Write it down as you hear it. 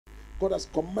God has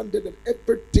commanded that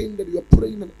everything that you're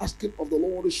praying and asking of the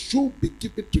Lord should be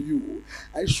given to you.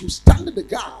 I should stand in the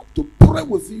gap to pray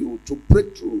with you, to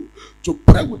break through, to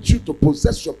pray with you, to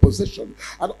possess your possession.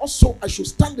 And also, I should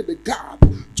stand in the gap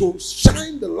to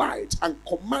shine the light and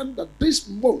command that this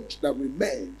month that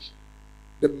remains,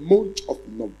 the month of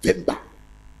November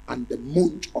and the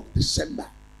month of December,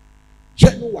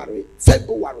 January,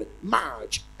 February,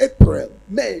 March, April,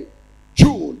 May,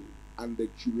 June, and the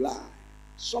July.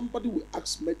 Somebody will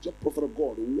ask Major Prophet of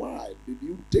God, why did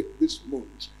you take this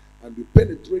month and you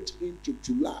penetrate into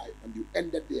July and you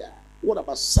ended there? What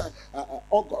about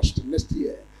August next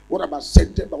year? What about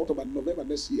September? What about November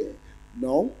next year?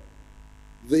 No.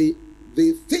 The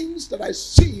things that I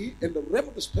see in the realm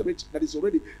of the spirit that is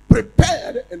already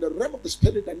prepared in the realm of the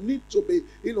spirit that need to be,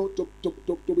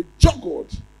 to be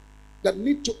juggled, that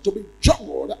need to be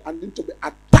juggled and need to be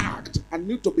attacked and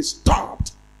need to be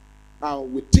stopped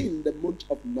within the month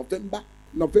of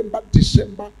November,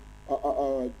 December,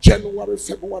 January,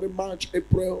 February, March,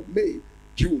 April, May,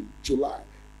 June, July.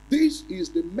 This is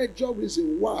the major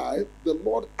reason why the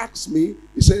Lord asked me,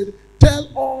 he said, tell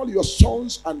all your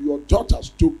sons and your daughters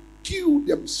to cue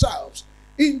themselves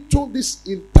into this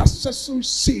intercessory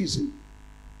season.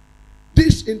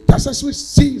 This intercessory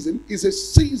season is a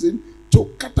season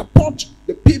to catapult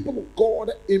the people of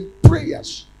God in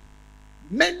prayers.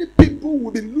 Many people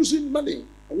will be losing money.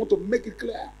 I want to make it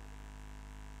clear.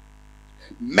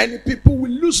 Many people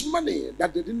will lose money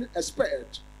that they didn't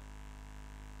expect.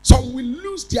 Some will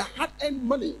lose their hard-earned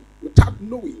money without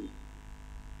knowing.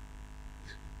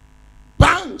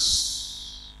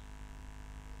 Banks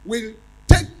will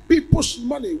take people's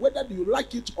money, whether you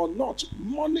like it or not.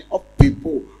 Money of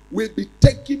people will be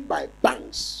taken by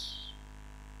banks.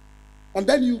 And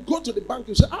then you go to the bank,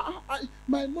 you say,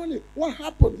 my money, what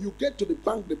happened? You get to the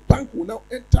bank will now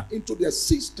enter into their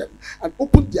system and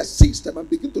open their system and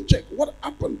begin to check what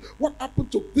happened. What happened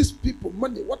to these people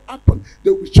money? What happened?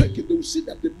 They will check it. They will see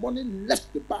that the money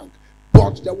left the bank,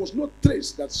 but there was no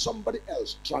trace that somebody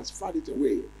else transferred it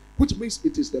away, which means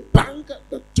it is the bank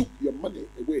that took your money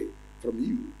away from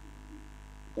you.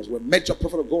 Because when Major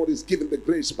Prophet of God is given the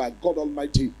grace by God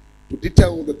Almighty to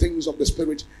detail the things of the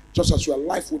Spirit, just as you are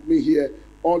live with me here,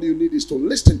 all you need is to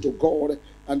listen to God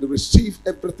and receive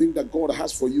everything that God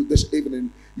has for you this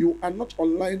evening. You are not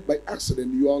online by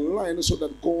accident. You are online so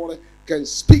that God can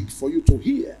speak for you to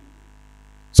hear.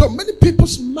 So many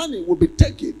people's money will be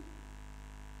taken.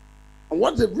 And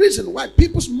what's the reason why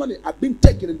people's money are being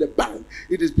taken in the bank?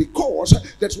 It is because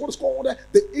that's what's called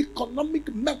the economic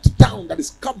meltdown that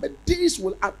is coming. This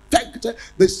will affect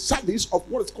the service of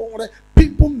what is called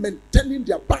people maintaining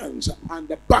their banks, and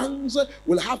the banks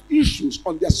will have issues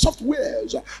on their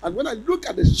softwares. And when I look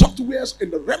at the softwares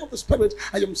in the realm of the spirit,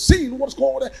 I am seeing what's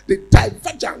called the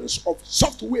divergence of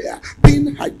software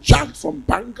being hijacked from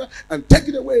bank and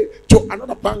taken away to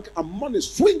another bank, and money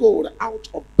swindled out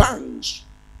of banks.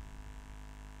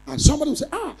 And somebody will say,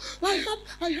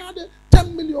 I had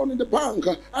 10 million in the bank.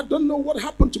 I don't know what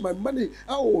happened to my money.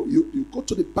 Oh, you go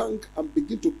to the bank and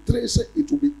begin to trace it.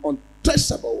 It will be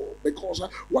untraceable because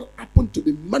what happened to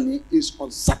the money is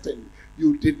uncertain.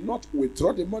 You did not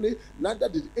withdraw the money, neither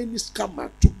did any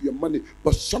scammer took your money.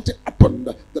 But something happened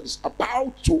that is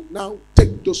about to now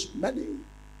take those money.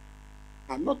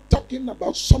 I'm not talking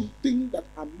about something that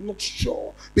I'm not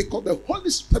sure, because the Holy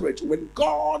Spirit, when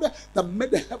God that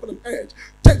made the heaven and earth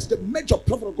takes the Major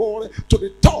Prophet of God to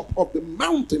the top of the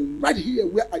mountain right here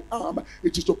where I am,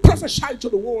 it is to prophesy to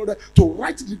the world, to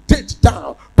write the date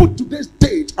down, put today's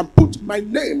date and put my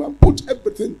name and put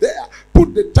everything there,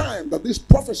 put the time that this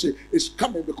prophecy is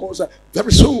coming, because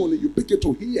very soon you begin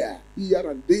to hear here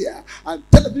and there, and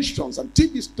televisions and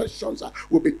TV stations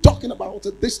will be talking about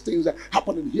these things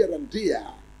happening here and there.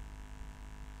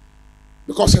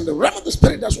 Because in the realm of the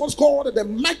spirit, that's what's called the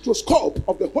microscope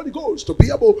of the Holy Ghost, to be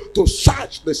able to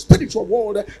search the spiritual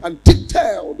world and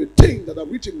detail the things that are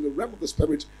written in the realm of the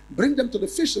spirit, bring them to the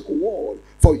physical world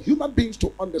for human beings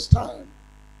to understand.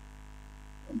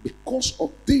 And because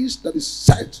of this that is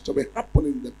said to be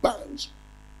happening in the banks,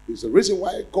 is the reason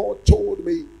why God told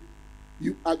me,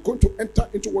 you are going to enter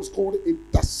into what's called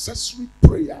intercessory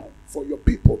prayer for your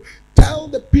people. Tell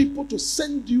the people to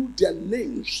send you their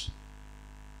names,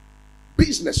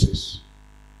 businesses,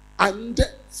 and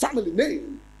family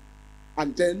name,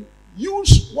 and then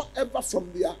use whatever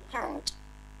from their heart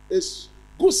is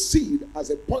good seed as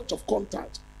a point of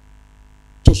contact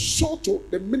to sow to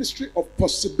the ministry of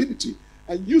possibility,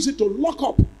 and use it to lock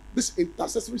up this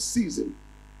intercessory season.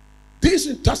 This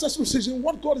intercessory season,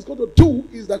 what God is going to do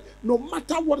is that no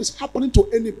matter what is happening to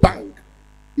any bank,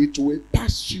 it will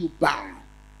pass you by.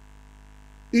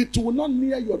 It will not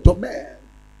near your domain.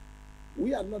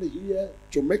 We are not here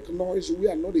to make noise. We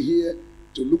are not here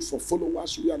to look for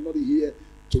followers. We are not here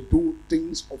to do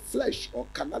things of flesh or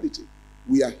carnality.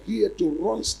 We are here to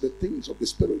run the things of the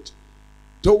Spirit.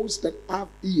 Those that have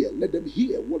ear, let them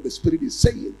hear what the Spirit is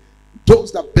saying.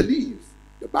 Those that believe,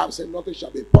 the Bible says nothing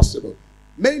shall be possible.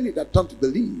 Many that don't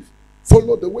believe,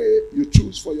 follow the way you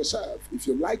choose for yourself. If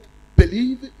you like,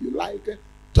 believe. You like,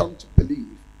 don't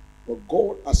believe. But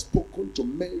God has spoken to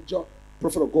major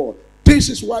prophet of God. This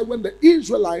is why when the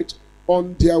Israelites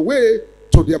on their way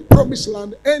to their promised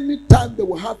land, anytime they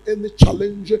will have any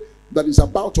challenge that is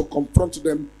about to confront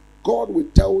them, God will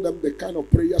tell them the kind of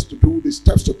prayers to do, the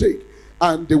steps to take.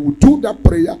 And they will do that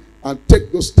prayer and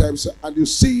take those steps. And you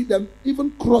see them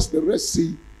even cross the Red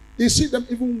Sea. You see them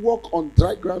even walk on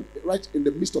dry ground right in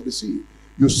the midst of the sea.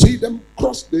 You see them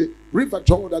cross the river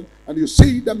Jordan, and you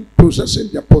see them possessing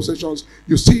their possessions.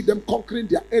 You see them conquering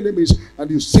their enemies, and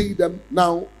you see them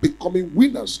now becoming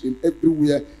winners in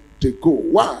everywhere they go.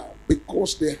 Why?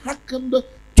 Because they hearkened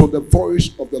to the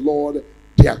voice of the Lord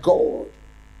their God.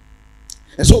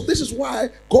 And so this is why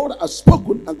God has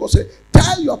spoken, and God said,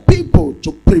 tell your people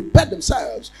to prepare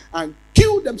themselves and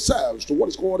kill themselves to what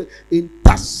is called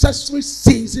intercessory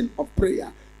season of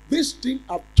prayer. This thing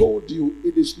I've told you,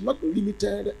 it is not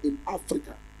limited in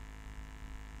Africa.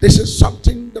 This is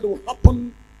something that will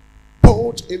happen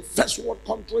both in first world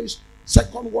countries,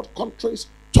 second world countries,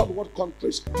 third world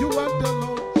countries. You are the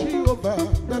Lord Jehovah,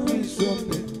 that is your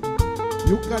name.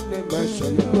 You can never show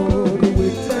your glory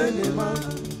with any man.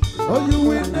 Oh, you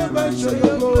will never show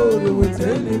your glory with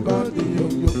anybody.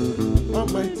 Oh,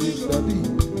 Almighty Daddy,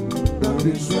 that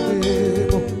is your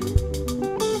name.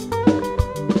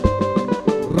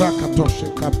 Rakatoshe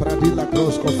kapradila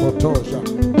krosko fotoja.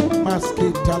 Maski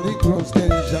tali kroske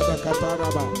jada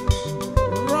kataraba.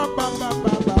 Rabba ba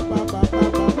ba ba ba ba ba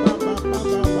ba ba.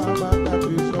 That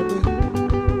is your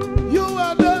name. You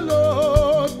are the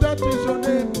Lord, that is your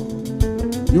name.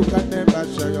 You can never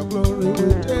share your glory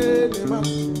with any man.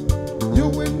 You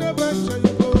will never share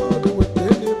your glory with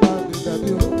anybody. That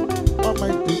you,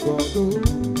 Almighty God,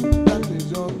 that is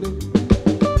your name.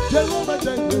 Jehovah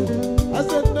Jireh, I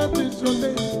said that is your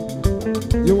name.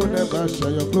 You will never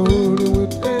share your glory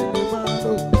with any man.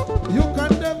 You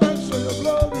can never share your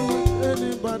glory with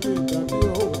anybody. That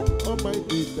you,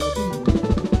 Almighty Daddy,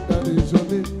 that is your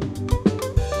name.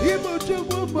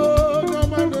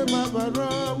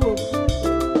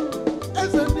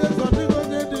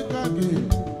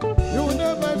 You will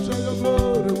never share your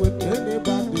glory with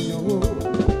anybody.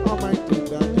 Almighty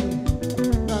Daddy,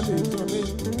 that is your name.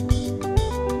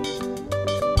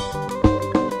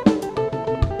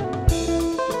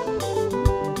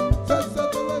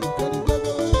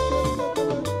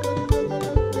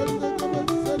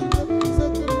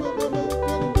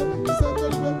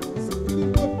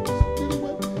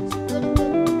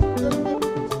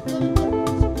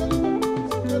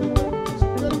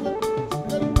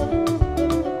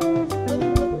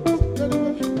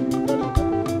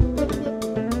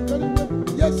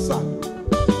 Yes, sir.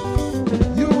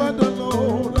 You are the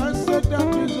Lord. I said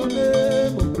that is your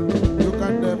name. You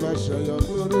can never share your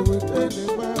glory with any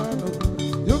man.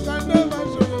 You can never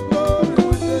share your glory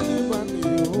with anybody.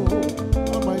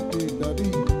 Oh, Almighty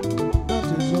Daddy, that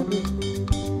is your name.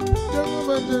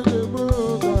 Jehovah Jireh,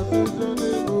 that is your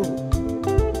name. Oh,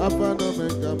 Alpha and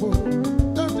Omega,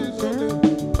 that is your name.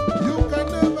 You can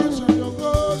never share your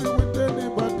glory with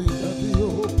anybody. Daddy,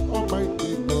 oh,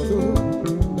 Almighty God, oh,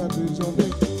 that is your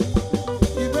name.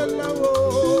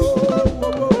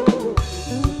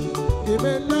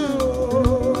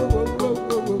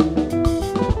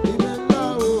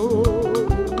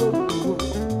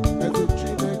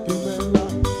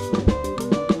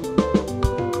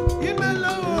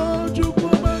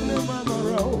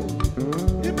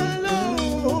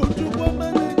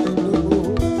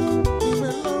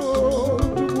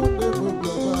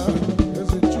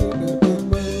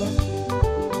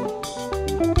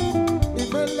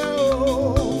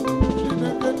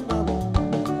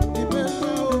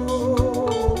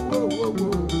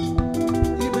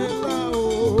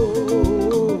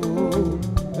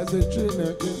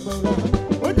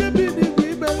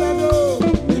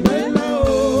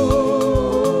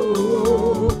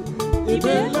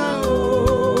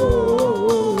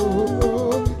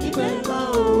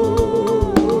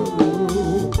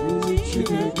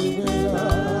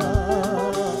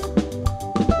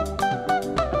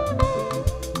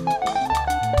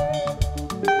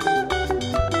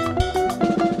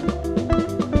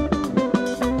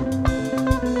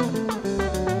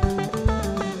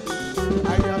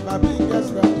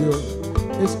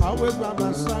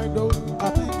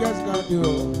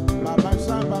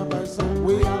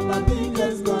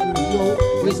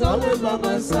 is always by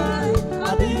my side.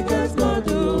 I biggest God,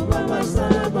 oh, by my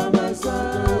side, by my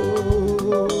side.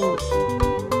 Oh.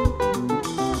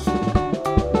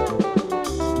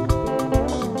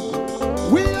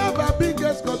 We have a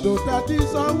biggest God, oh, that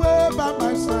is always by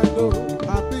my side. Oh,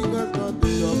 our biggest God,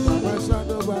 oh, by my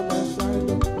side, oh, by my side.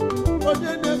 Oh,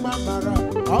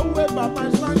 oh, always by my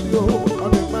side, oh,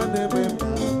 on the man name,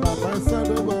 by my side,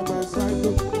 oh, by my side.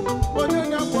 Oh, oh,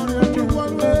 yeah,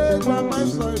 always by my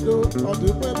side, oh, on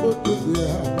the people to the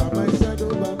by my side, oh,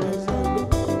 by my side.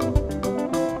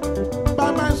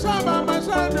 Oh, by my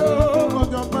side, oh,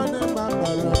 on your man name, by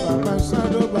my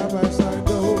side, oh, by my side,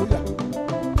 oh, yeah.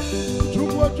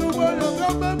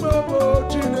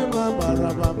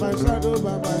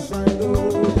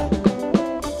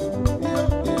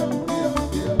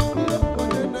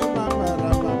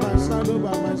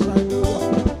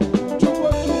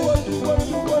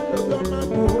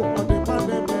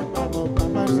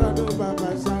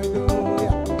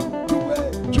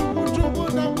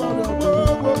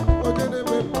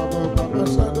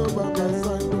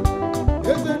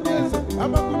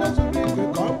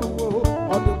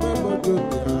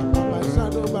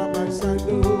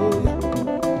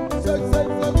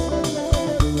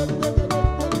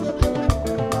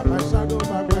 By my side, oh,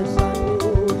 by my side,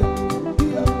 oh, yeah.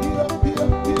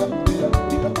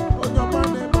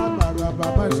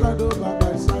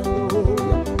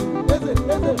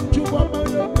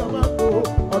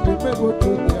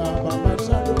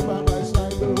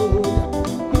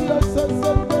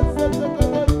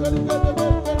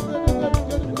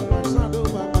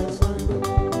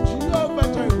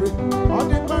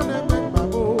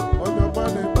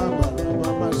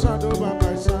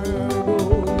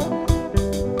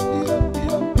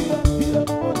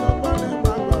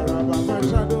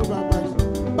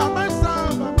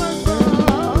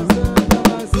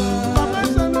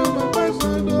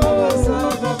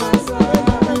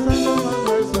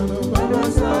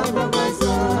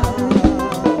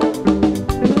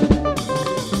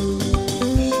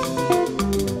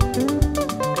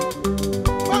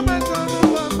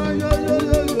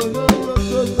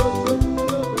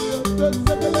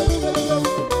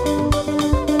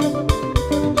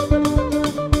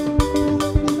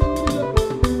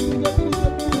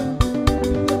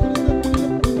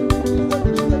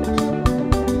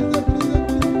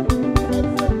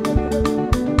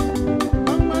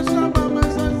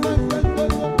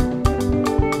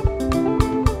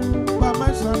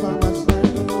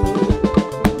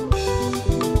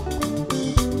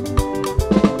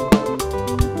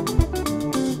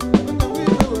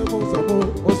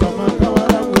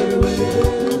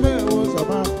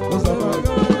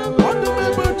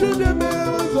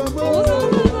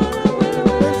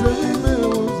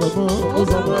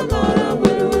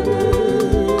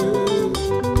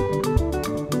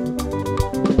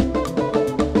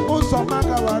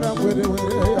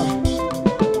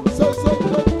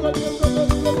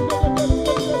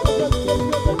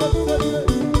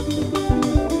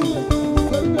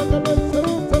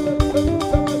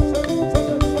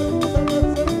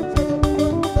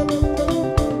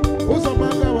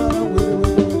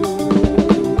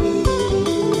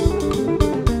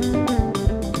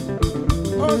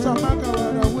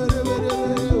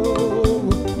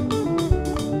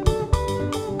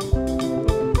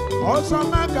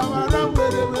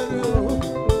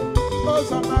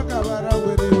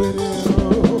 Oh,